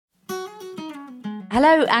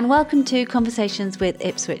Hello and welcome to Conversations with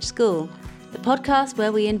Ipswich School, the podcast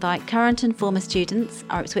where we invite current and former students,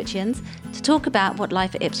 our Ipswichians, to talk about what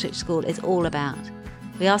life at Ipswich School is all about.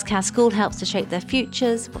 We ask how school helps to shape their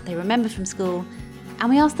futures, what they remember from school, and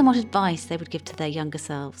we ask them what advice they would give to their younger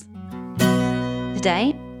selves.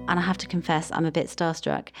 Today, and I have to confess I'm a bit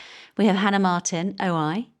starstruck, we have Hannah Martin,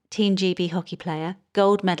 OI, Team GB hockey player,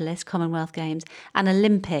 gold medalist Commonwealth Games, and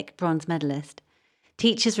Olympic bronze medalist.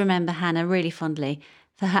 Teachers remember Hannah really fondly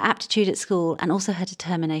for her aptitude at school and also her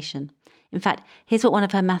determination. In fact, here's what one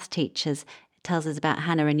of her maths teachers tells us about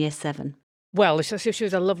Hannah in Year 7. Well, she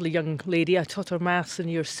was a lovely young lady. I taught her maths in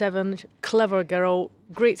Year 7. Clever girl,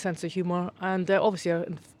 great sense of humour, and obviously a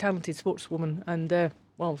talented sportswoman. And, it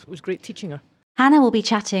was great teaching her. Hannah will be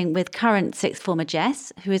chatting with current sixth former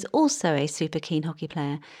Jess, who is also a super keen hockey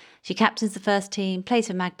player. She captains the first team, plays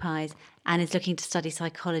for Magpies, and is looking to study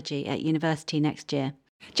psychology at university next year.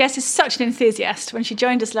 Jess is such an enthusiast. When she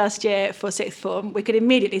joined us last year for sixth form, we could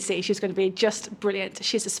immediately see she was going to be just brilliant.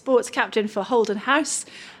 She's a sports captain for Holden House,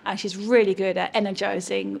 and she's really good at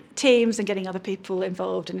energising teams and getting other people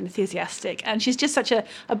involved and enthusiastic. And she's just such a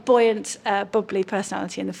buoyant, bubbly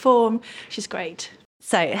personality in the form. She's great.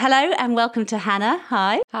 So, hello and welcome to Hannah.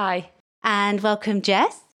 Hi. Hi. And welcome,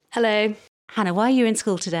 Jess. Hello. Hannah, why are you in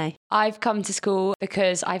school today? I've come to school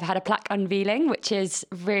because I've had a plaque unveiling, which is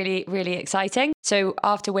really, really exciting. So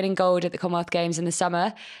after winning gold at the Commonwealth Games in the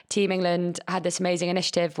summer, Team England had this amazing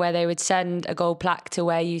initiative where they would send a gold plaque to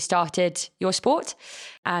where you started your sport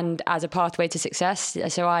and as a pathway to success.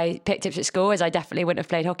 So I picked Ipswich School as I definitely wouldn't have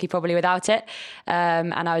played hockey probably without it.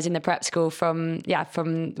 And I was in the prep school from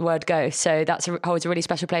the word go. So that holds a really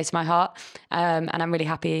special place in my heart. And I'm really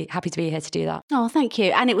happy to be here to do that. Oh, thank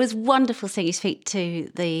you. And it was wonderful seeing you speak to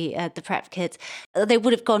the prep kids. They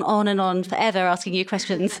would have gone on and on forever asking you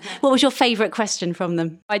questions. What was your favourite question from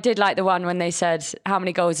them? I did like the one when they said, how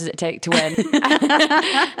many goals does it take to win?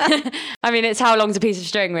 I mean, it's how long's a piece of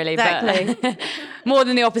string, really. Exactly. But more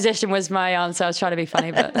than the opposition was my answer. I was trying to be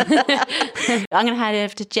funny, but... I'm going to hand it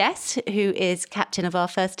over to Jess, who is captain of our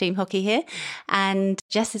first team hockey here. And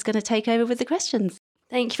Jess is going to take over with the questions.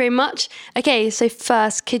 Thank you very much. Okay, so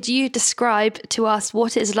first, could you describe to us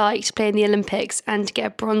what it's like to play in the Olympics and to get a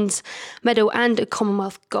bronze medal and a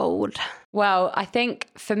Commonwealth gold? Well, I think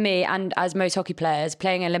for me, and as most hockey players,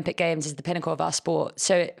 playing Olympic Games is the pinnacle of our sport.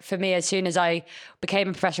 So for me, as soon as I became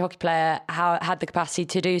a professional hockey player, had the capacity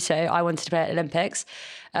to do so, I wanted to play at Olympics.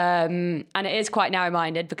 And it is quite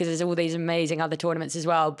narrow-minded because there's all these amazing other tournaments as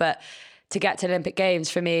well. But to get to Olympic Games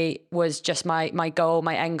for me was just my goal,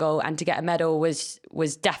 my end goal, and to get a medal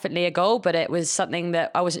was definitely a goal, but it was something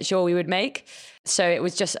that I wasn't sure we would make. So it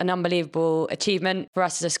was just an unbelievable achievement for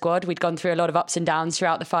us as a squad. We'd gone through a lot of ups and downs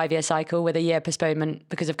throughout the 5-year cycle with a year postponement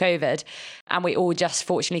because of COVID. And we all just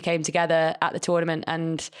fortunately came together at the tournament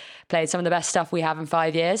and played some of the best stuff we have in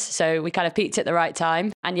 5 years. So we kind of peaked at the right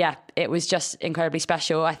time. And yeah, it was just incredibly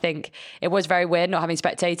special. I think it was very weird not having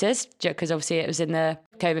spectators because obviously it was in the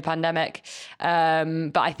COVID pandemic.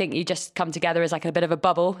 But I think you just come together as like a bit of a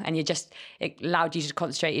bubble and it allowed you to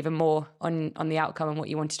concentrate even more on the outcome and what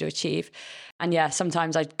you wanted to achieve. And yeah,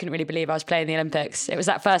 sometimes I couldn't really believe I was playing the Olympics. It was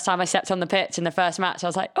that first time I stepped on the pitch in the first match. I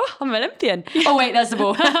was like, oh, I'm an Olympian. Oh, wait, there's the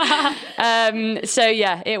ball. So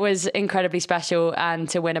yeah, it was incredibly special. And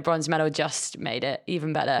to win a bronze medal just made it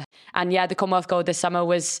even better. And yeah, the Commonwealth gold this summer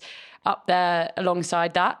was up there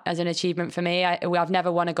alongside that as an achievement for me. I've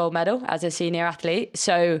never won a gold medal as a senior athlete.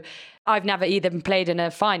 So I've never even played in a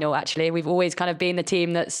final, actually. We've always kind of been the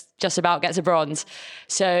team that's just about gets a bronze.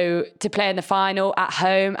 So to play in the final at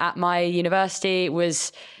home at my university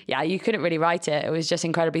was, you couldn't really write it. It was just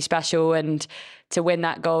incredibly special. And to win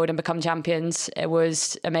that gold and become champions, it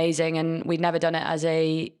was amazing. And we'd never done it as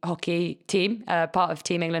a hockey team, part of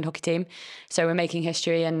Team England hockey team. So we're making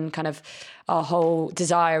history, and kind of our whole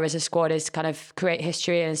desire as a squad is kind of create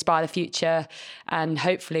history and inspire the future. And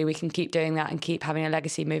hopefully we can keep doing that and keep having a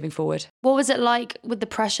legacy moving forward. What was it like with the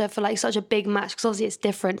pressure for like such a big match? Because obviously it's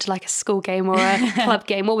different to like a school game or a club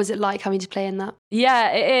game. What was it like having to play in that?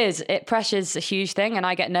 Yeah, it is. Pressure's a huge thing, and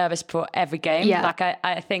I get nervous before every game. Yeah. Like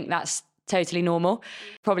I think that's totally normal.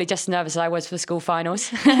 Probably just as nervous as I was for the school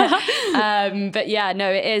finals. But yeah, no,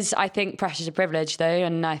 it is. I think pressure's a privilege though,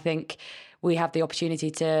 and I think we have the opportunity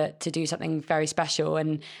to do something very special.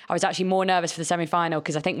 And I was actually more nervous for the semi-final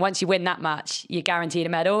because I think once you win that match, you're guaranteed a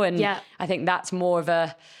medal. And I think that's more of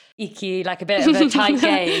a icky, like a bit of a tight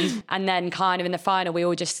game. And then kind of in the final, we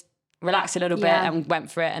all just relaxed a little bit and went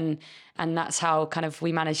for it. And that's how kind of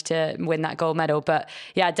we managed to win that gold medal. But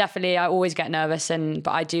yeah, definitely I always get nervous,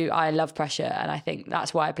 but I love pressure. And I think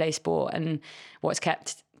that's why I play sport and what's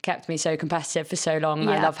kept me so competitive for so long.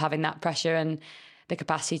 I love having that pressure and the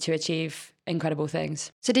capacity to achieve incredible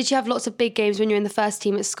things. So did you have lots of big games when you were in the first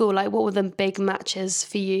team at school? Like, what were the big matches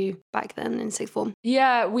for you back then in sixth form?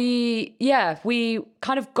 Yeah, we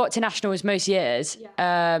kind of got to nationals most years,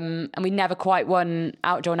 and we never quite won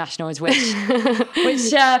outdoor nationals, which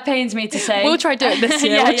pains me to say. We'll try do it this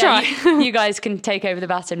year. We'll try. You guys can take over the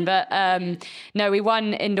baton, but no, we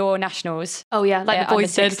won indoor nationals. Oh yeah, like the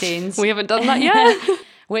boys did. 16s. We haven't done that yet.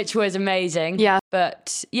 Which was amazing. Yeah.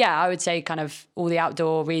 But yeah, I would say kind of all the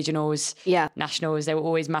outdoor regionals, nationals, they were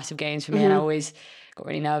always massive games for me, and I always got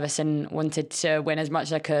really nervous and wanted to win as much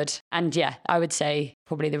as I could. And yeah, I would say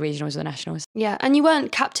probably the regionals or the nationals. Yeah, and you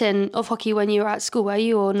weren't captain of hockey when you were at school, were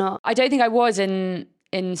you, or not? I don't think I was in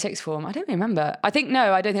sixth form. I don't remember. I don't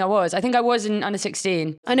think I was. I think I was in under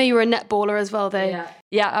 16. I know you were a netballer as well, though.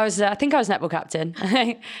 Yeah, I was. I think I was netball captain.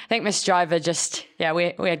 I think Miss Driver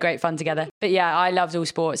we had great fun together. But yeah, I loved all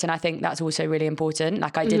sports, and I think that's also really important.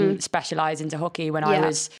 Like I didn't specialise into hockey when I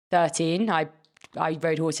was 13. I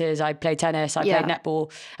rode horses, I played tennis, I played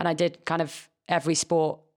netball, and I did kind of every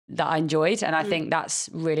sport that I enjoyed. And I think that's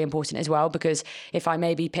really important as well, because if I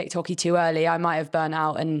maybe picked hockey too early, I might have burnt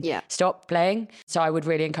out and stopped playing. So I would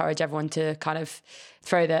really encourage everyone to kind of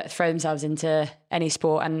throw themselves into any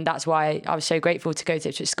sport. And that's why I was so grateful to go to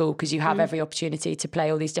Ipswich School, because you have every opportunity to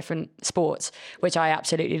play all these different sports, which I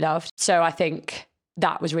absolutely loved. So I think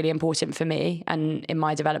that was really important for me and in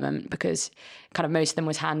my development, because kind of most of them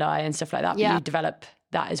was hand-eye and stuff like that. But you develop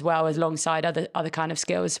that as well as alongside other kind of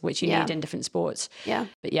skills which you need in different sports. Yeah.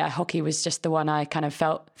 But yeah, hockey was just the one I kind of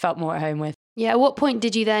felt more at home with. Yeah. At what point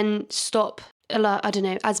did you then stop, I don't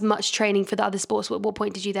know, as much training for the other sports? At what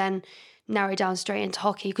point did you then narrow down straight into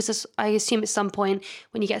hockey? Because I assume at some point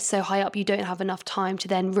when you get so high up, you don't have enough time to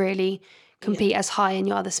then really compete as high in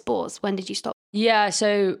your other sports. When did you stop? Yeah,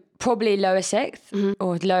 so probably lower sixth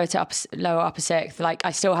or lower upper sixth. Like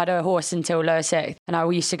I still had a horse until lower sixth, and I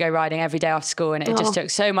used to go riding every day after school, and it just took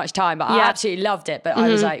so much time. But I absolutely loved it. But I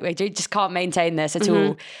was like, we just can't maintain this at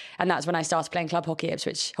all. And that's when I started playing club hockey,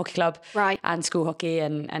 Ipswich Hockey Club, and school hockey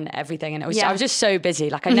and everything. And it was I was just so busy.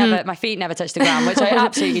 Like my feet never touched the ground, which I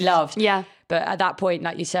absolutely loved. Yeah. But at that point,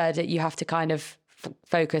 like you said, you have to kind of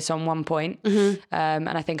focus on one point. And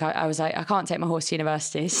I think I was like, I can't take my horse to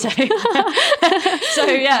university, so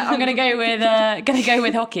yeah, I'm gonna go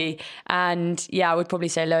with hockey. And yeah, I would probably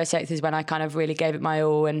say lower sixth is when I kind of really gave it my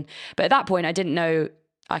all. But at that point I didn't know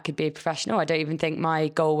I could be a professional. I don't even think my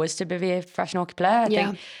goal was to be a professional hockey player. I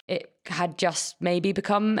think it had just maybe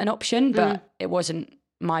become an option, but it wasn't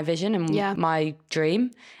my vision and my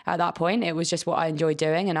dream at that point. It was just what I enjoyed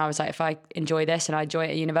doing, and I was like, if I enjoy this and I enjoy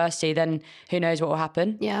it at university, then who knows what will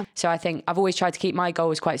happen. So I think I've always tried to keep my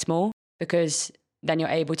goals quite small, because then you're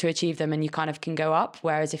able to achieve them and you kind of can go up.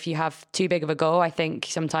 Whereas if you have too big of a goal, I think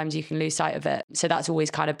sometimes you can lose sight of it. So that's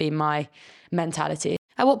always kind of been my mentality.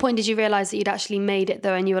 At what point did you realise that you'd actually made it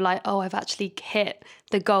though, and you were like, oh, I've actually hit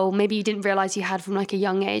the goal? Maybe you didn't realise you had from like a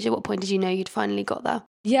young age. At what point did you know you'd finally got there?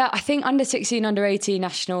 Yeah, I think under 16, under 18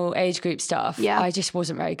 national age group stuff, I just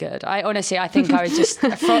wasn't very good. I think I was just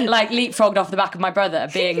leapfrogged off the back of my brother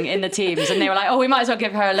being in the teams, and they were like, oh, we might as well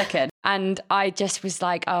give her a look in. And I just was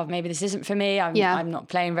like, oh, maybe this isn't for me. I'm not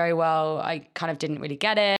playing very well. I kind of didn't really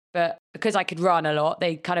get it. But because I could run a lot,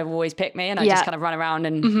 they kind of always picked me, and I just kind of run around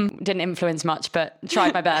and didn't influence much, but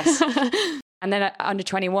tried my best. And then under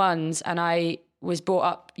 21s, and I was brought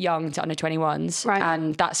up young to under 21s. Right.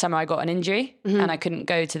 And that summer I got an injury and I couldn't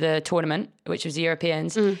go to the tournament, which was the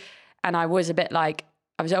Europeans. And I was a bit like,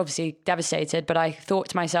 I was obviously devastated, but I thought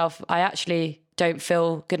to myself, I actually don't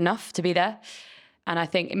feel good enough to be there. And I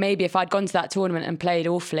think maybe if I'd gone to that tournament and played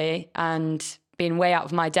awfully and been way out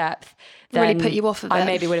of my depth, then really put you off of it.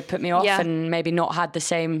 Maybe would have put me off and maybe not had the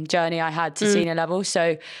same journey I had to senior level.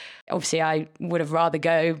 So obviously I would have rather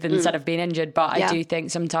go than instead of being injured. But I do think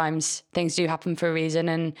sometimes things do happen for a reason.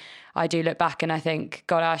 And I do look back and I think,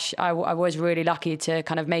 gosh, I was really lucky to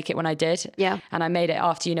kind of make it when I did. Yeah. And I made it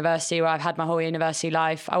after university, where I've had my whole university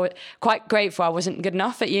life. I was quite grateful I wasn't good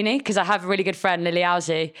enough at uni, because I have a really good friend, Lily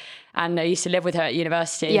Owsey, and I used to live with her at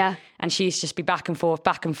university. Yeah. And she used to just be back and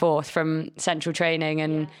forth from central training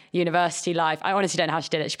and university life. I honestly don't know how she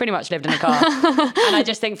did it. She pretty much lived in a car. And I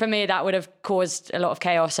just think for me, that would have caused a lot of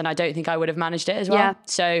chaos, and I don't think I would have managed it as well. Yeah.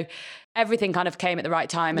 So everything kind of came at the right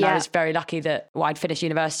time, and I was very lucky that I'd finished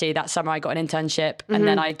university. That summer I got an internship and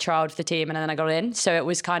then I trialled for the team and then I got in. So it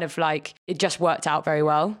was kind of like, it just worked out very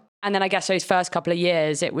well. And then I guess those first couple of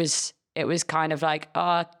years, it was kind of like,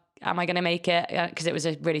 oh, am I going to make it? Because it was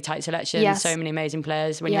a really tight selection, so many amazing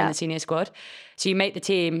players when you're in the senior squad. So you make the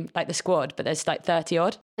team, like the squad, but there's like 30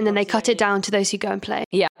 odd. And then they cut it down to those who go and play.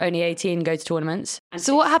 Yeah, only 18 go to tournaments.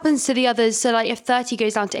 So what happens to the others? So like if 30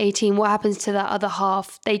 goes down to 18, what happens to that other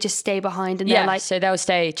half? They just stay behind and they're like... so they'll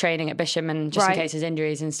stay training at Bisham and just Right. in case there's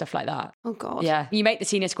injuries and stuff like that. Oh, God. Yeah, you make the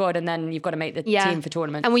senior squad and then you've got to make the team for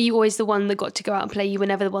tournaments. And were you always the one that got to go out and play? You were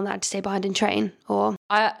never the one that had to stay behind and train? Or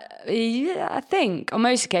I think on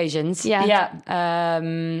most occasions.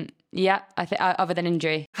 Yeah, I think other than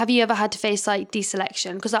injury. have you ever had to face like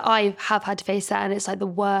deselection? Because I have had to face that and it's like the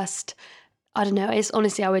worst. I don't know. It's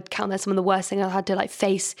honestly, I would count that some of the worst things I've had to like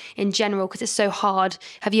face in general because it's so hard.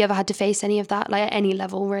 Have you ever had to face any of that, like at any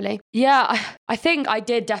level, really? Yeah, I think I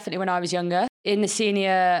did definitely when I was younger. In the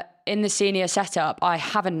senior setup, I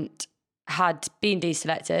haven't been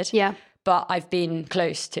deselected. Yeah. But I've been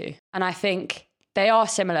close to. And I think they are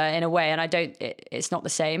similar in a way, and it's not the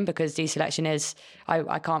same because deselection is,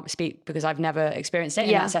 I can't speak because I've never experienced it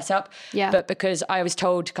in that setup. Yeah. But because I was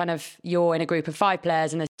told kind of you're in a group of 5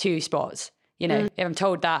 players and there's 2 spots, you know, if I'm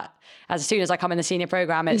told that as soon as I come in the senior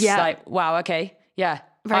program, it's like, wow, okay, yeah.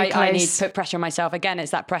 I need to put pressure on myself. Again,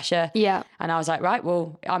 it's that pressure. Yeah. And I was like, right,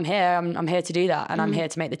 well, I'm here. I'm here to do that. And I'm here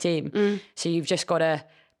to make the team. So you've just got to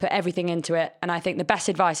put everything into it. And I think the best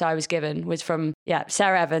advice I was given was from,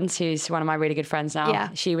 Sarah Evans, who's one of my really good friends now. Yeah.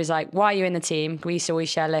 She was like, why are you in the team? We used to always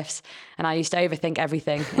share lifts. And I used to overthink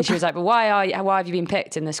everything. And she was like, but why have you been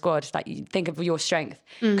picked in the squad? Like, you think of your strength.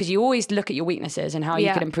 Because you always look at your weaknesses and how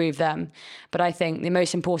you can improve them. But I think the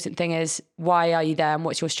most important thing is, why are you there and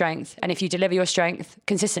what's your strength? And if you deliver your strength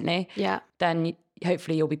consistently, then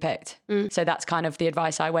hopefully you'll be picked. So that's kind of the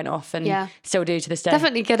advice I went off and still do to this day.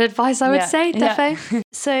 Definitely good advice, I would say. Definitely.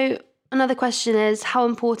 So another question is, how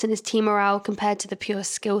important is team morale compared to the pure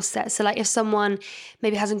skill set? So like if someone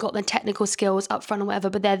maybe hasn't got the technical skills up front or whatever,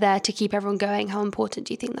 but they're there to keep everyone going, how important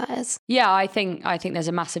do you think that is? Yeah, I think there's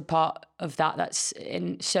a massive part of that that's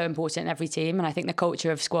so important in every team. And I think the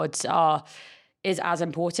culture of squads is as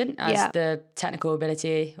important as the technical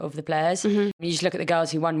ability of the players. You just look at the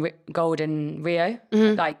girls who won gold in Rio,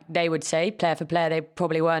 like they would say, player for player, they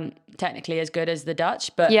probably weren't technically as good as the Dutch,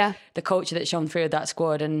 but the culture that shone through of that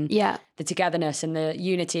squad and the togetherness and the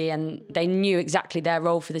unity, and they knew exactly their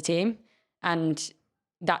role for the team. And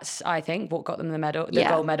that's, I think, what got them the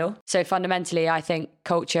gold medal. So fundamentally, I think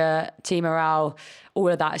culture, team morale, all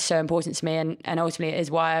of that is so important to me. And ultimately, it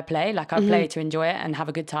is why I play. Like, I play to enjoy it and have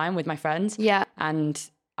a good time with my friends. Yeah. And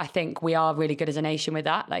I think we are really good as a nation with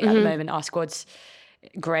that. Like, at the moment, our squad's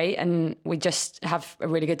great and we just have a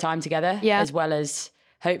really good time together, as well as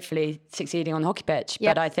hopefully succeeding on the hockey pitch.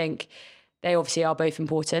 But I think they obviously are both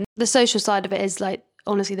important. The social side of it is like,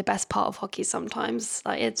 honestly, the best part of hockey sometimes.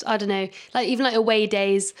 Like, it's, I don't know, like even like away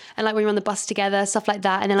days and like when you're on the bus together, stuff like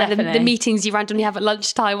that. And then like the meetings you randomly have at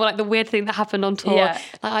lunchtime, or like the weird thing that happened on tour. Like,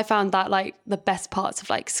 I found that like the best parts of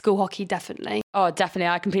like school hockey, definitely. Oh, definitely.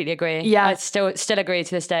 I completely agree. Yeah. I still agree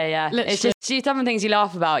to this day. Yeah. Literally. It's just some things you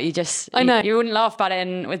laugh about. You just, I know. You wouldn't laugh about it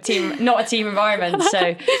not a team environment.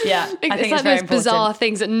 So yeah, I think it's like it's very those important. bizarre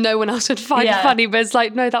things that no one else would find funny, but it's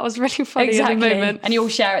like, no, that was really funny at the moment. And you all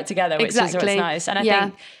share it together, which is what's nice. And I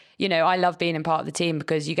think, you know, I love being in part of the team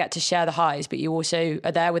because you get to share the highs, but you also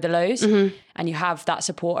are there with the lows and you have that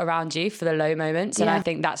support around you for the low moments. And I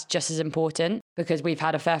think that's just as important because we've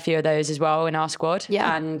had a fair few of those as well in our squad.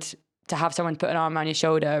 Yeah. And to have someone put an arm around your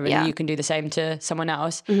shoulder and you can do the same to someone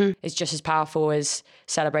else is just as powerful as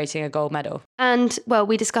celebrating a gold medal. And, well,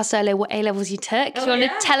 we discussed earlier what A-levels you took. Do you want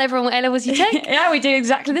to tell everyone what A-levels you took? Yeah, we do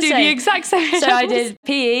exactly the same. Do the exact same. So I did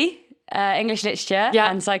PE, English literature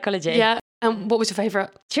and psychology. Yeah. And what was your favourite?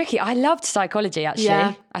 Tricky. I loved psychology, actually.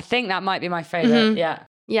 Yeah. I think that might be my favourite. Yeah.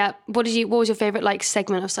 Yeah. What was your favourite like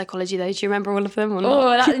segment of psychology though? Do you remember all of them or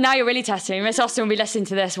not? Oh, now you're really testing me. Miss Austin will be listening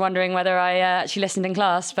to this wondering whether I actually listened in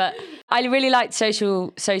class. But I really liked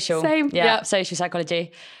social. Same. Yeah. Social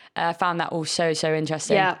psychology. Found that all so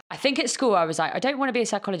interesting. Yeah. I think at school I was like, I don't want to be a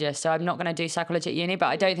psychologist, so I'm not going to do psychology at uni, but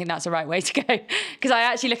I don't think that's the right way to go. Because I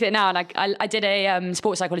actually look at it now and I did a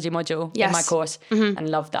sports psychology module in my course and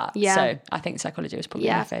loved that. Yeah. So I think psychology was probably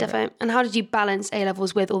my favourite. Definitely. And how did you balance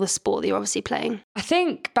A-levels with all the sport that you're obviously playing? I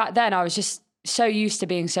think back then I was just so used to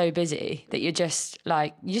being so busy that you just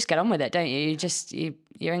get on with it, don't you?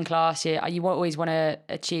 You're in class, you always want to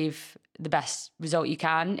achieve the best result you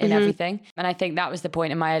can in everything. And I think that was the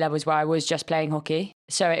point in my A-levels where I was just playing hockey.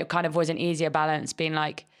 So it kind of was an easier balance being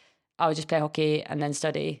like, I would just play hockey and then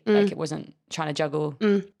study. Like it wasn't trying to juggle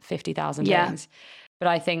 50,000 things. But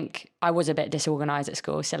I think I was a bit disorganised at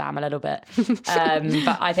school, still am a little bit.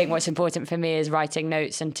 But I think what's important for me is writing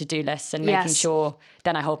notes and to-do lists and making sure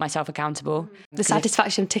then I hold myself accountable. The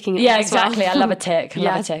satisfaction of ticking it. Yeah, exactly. I love a tick. I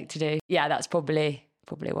love a tick to do. Yeah, that's probably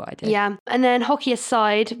probably what I did. Yeah. And then hockey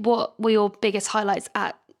aside, what were your biggest highlights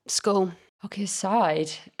at school? Hockey aside,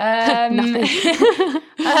 Nothing.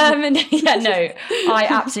 yeah, no, I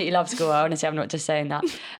absolutely love school. Honestly, I'm not just saying that.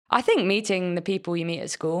 I think meeting the people you meet at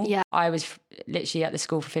school. Yeah. I was literally at the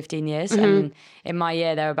school for 15 years, and in my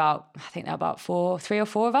year there were about 3 or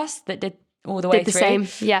 4 of us that did all the way Did the through. same.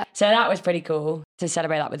 Yeah. So that was pretty cool to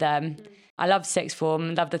celebrate that with them. I love sixth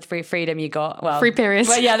form, love the freedom you got. Well, Free periods.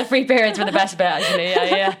 Well, yeah, the free periods were the best bit, actually.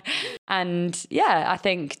 Yeah. And yeah, I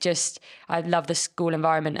think just I love the school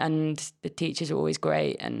environment, and the teachers were always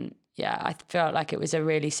great. And yeah, I felt like it was a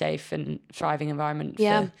really safe and thriving environment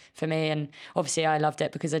for me. And obviously I loved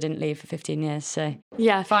it because I didn't leave for 15 years. So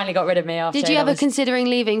Yeah. finally got rid of me after. Did you ever considering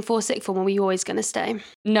leaving for sixth form, or were you always going to stay?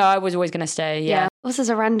 No, I was always going to stay. Yeah. This is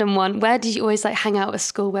a random one. Where did you always like hang out at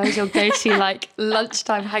school? Where was your go-to like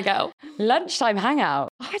lunchtime hangout? Lunchtime hangout.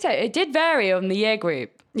 It did vary on the year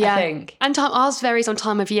group. Yeah. I think. And ours varies on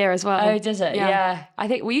time of year as well. Oh, does it? Yeah. I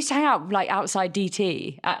think we used to hang out like outside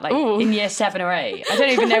DT at like in year 7 or 8. I don't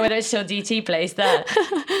even know whether it's still DT place there.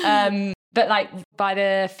 But like by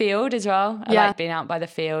the field as well. I like being out by the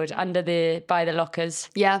field, by the lockers.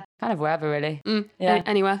 Yeah. Kind of wherever really. Yeah.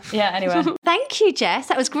 Anywhere. Yeah, anywhere. Thank you, Jess.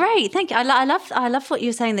 That was great. Thank you. I love what you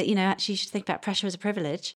were saying, that, actually you should think about pressure as a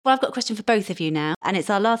privilege. Well, I've got a question for both of you now, and it's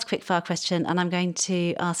our last quickfire question, and I'm going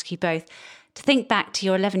to ask you both to think back to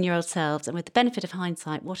your 11-year-old selves, and with the benefit of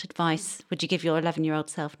hindsight, what advice would you give your 11-year-old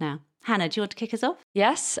self now? Hannah, do you want to kick us off?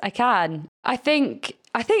 Yes, I can. I think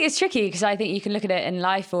it's tricky because I think you can look at it in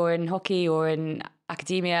life or in hockey or in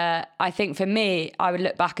academia. I think for me, I would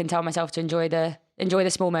look back and tell myself to enjoy the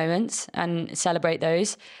small moments and celebrate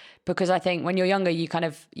those, because I think when you're younger, you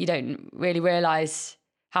don't really realise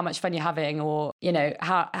how much fun you're having, or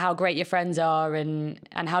how great your friends are and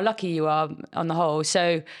how lucky you are on the whole.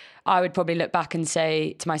 So I would probably look back and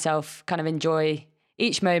say to myself, kind of enjoy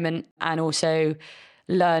each moment, and also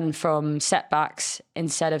learn from setbacks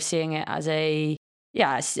instead of seeing it as at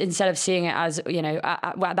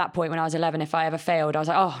that point when I was 11, if I ever failed, I was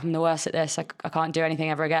like, oh, I'm the worst at this. I can't do anything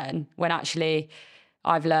ever again. When actually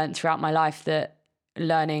I've learned throughout my life that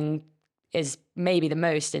learning is maybe the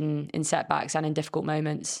most in setbacks and in difficult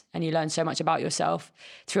moments. And you learn so much about yourself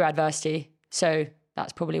through adversity. So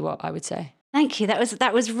that's probably what I would say. Thank you.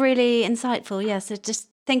 That was really insightful. Yeah. So just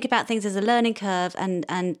think about things as a learning curve, and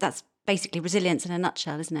that's basically resilience in a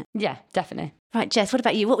nutshell, isn't it? Yeah, definitely. Right, Jess, what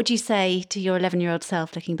about you? What would you say to your 11-year-old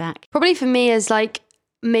self looking back? Probably for me is like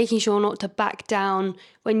making sure not to back down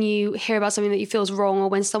when you hear about something that you feel is wrong, or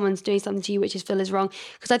when someone's doing something to you which you feel is wrong.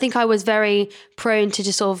 Because I think I was very prone to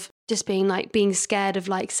just being scared of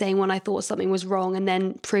like saying when I thought something was wrong and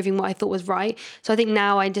then proving what I thought was right. So I think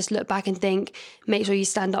now I just look back and think, make sure you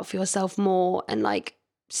stand up for yourself more and like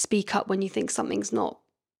speak up when you think something's not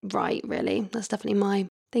right, really. That's definitely my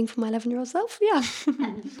thing for my 11-year-old self. Yeah.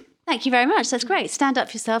 Thank you very much. That's great. Stand up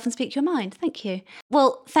for yourself and speak your mind. Thank you.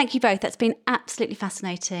 Well, thank you both. That's been absolutely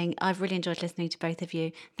fascinating. I've really enjoyed listening to both of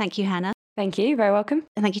you. Thank you, Hannah. Thank you. Very welcome.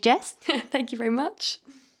 And thank you, Jess. Thank you very much.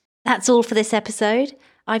 That's all for this episode.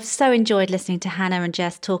 I've so enjoyed listening to Hannah and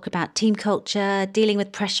Jess talk about team culture, dealing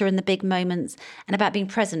with pressure in the big moments, and about being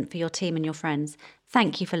present for your team and your friends.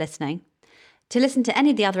 Thank you for listening. To listen to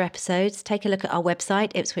any of the other episodes, take a look at our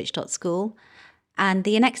website, ipswich.school. And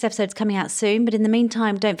the next episode's coming out soon, but in the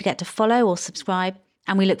meantime, don't forget to follow or subscribe,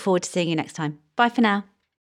 and we look forward to seeing you next time. Bye for now.